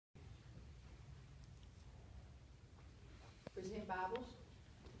Bibles.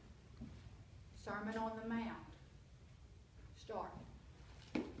 Sermon on the Mount. Start.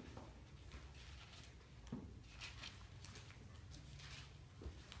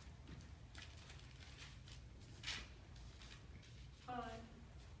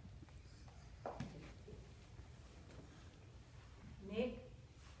 Nick,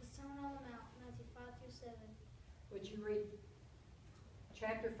 The Sermon on the Mount, Matthew 5 through 7. would you read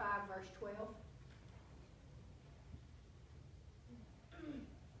chapter 5, verse 12?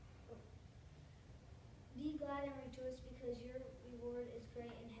 Be glad and rejoice because your reward is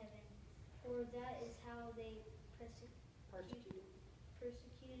great in heaven, for that is how they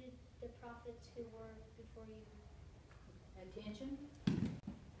persecuted the prophets who were before you. Attention.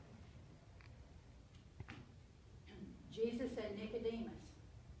 Jesus and Nicodemus.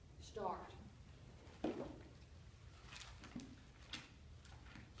 Start.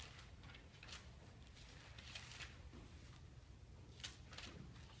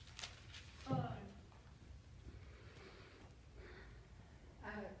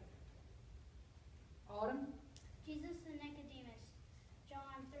 Autumn. Jesus and Nicodemus,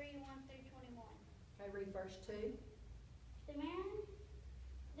 John 3, 1 through 21. Okay, read verse 2.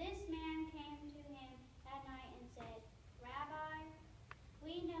 This man came to him at night and said, Rabbi,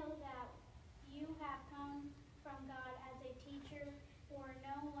 we know that you have come from God as a teacher, for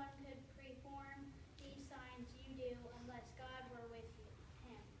no one could perform these signs you do unless God were with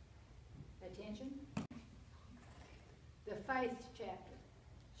him. Attention. The faith chapter.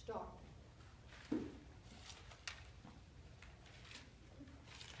 Start.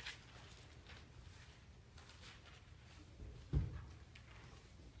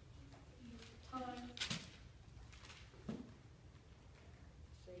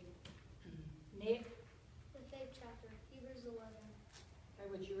 Nick, The faith chapter, Hebrews 11. okay,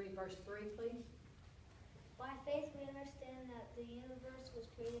 would you read verse 3, please? By faith we understand that the universe was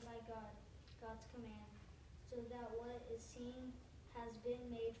created by God, God's command, so that what is seen has been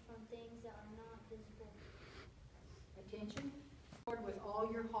made from things that are not visible. Attention. Lord, with all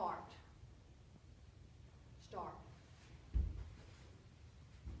your heart. Start.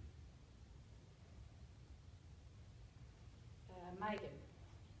 Megan.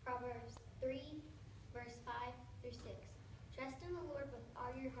 Proverbs 3, verse 5 through 6. Trust in the Lord with all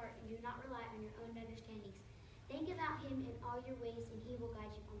your heart and do not rely on your own understandings. Think about him in all your ways and he will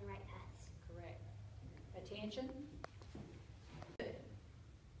guide you on the right paths. Correct. Attention. Good.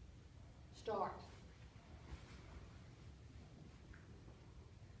 Start.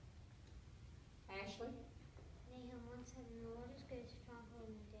 Ashley. Nahum once said, the Lord is good, stronghold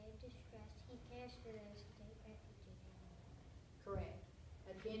in the day of distress. He cares for those who take refuge in him. Correct.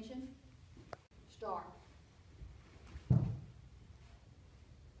 Attention. Start.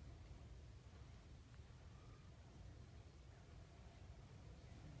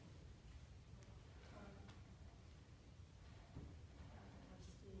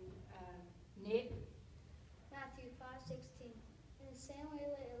 Nick. Matthew 5:16. In the same way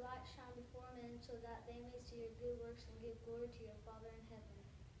let your light shine before men so that they may see your good works and give glory to your Father in heaven.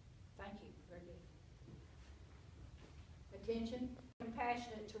 Thank you. Very good. Attention.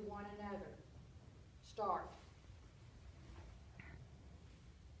 Compassionate to one another. Start.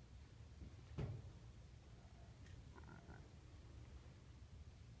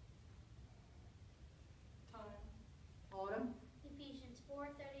 Autumn. Ephesians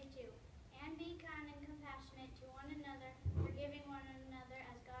 4:32. And be kind and compassionate to one another, forgiving one another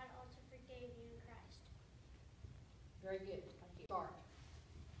as God also forgave you in Christ. Very good. Thank you. Start.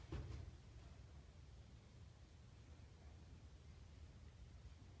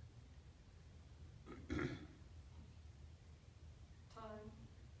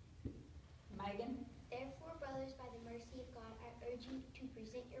 Megan. Therefore, brothers, by the mercy of God, I urge you to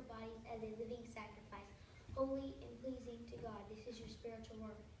present your bodies as a living sacrifice, holy and pleasing to God. This is your spiritual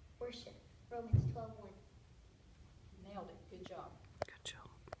worship. Romans 12:1. Nailed it. Good job. Good job.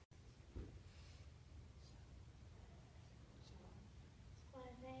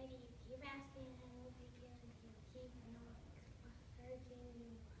 Alrighty, keep asking and we'll be given to you. Keep not searching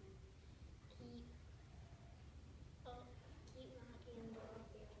and keep knocking and the door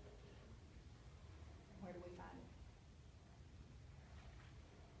will be open to you. Where do we find it?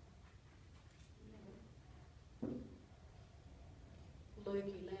 Luke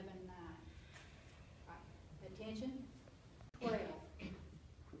 11:9. Right. Attention. 12.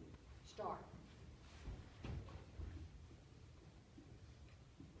 Start.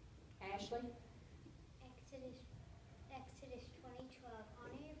 Ashley. Exodus 20:12.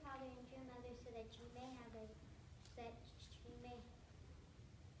 Honor your father and your mother so that you may have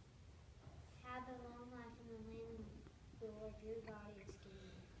a long life in the land the Lord your God is giving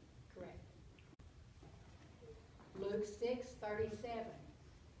you. Correct. Luke 6:37.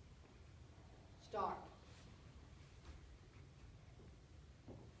 Start.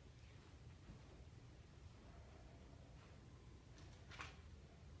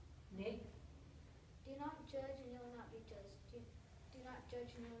 Nick? Do not judge and you will not be judged. Do not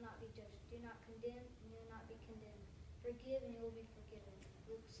judge and you will not be judged. Do not condemn and you will not be condemned. Forgive and you will be forgiven.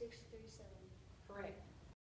 Luke 6:37. Correct.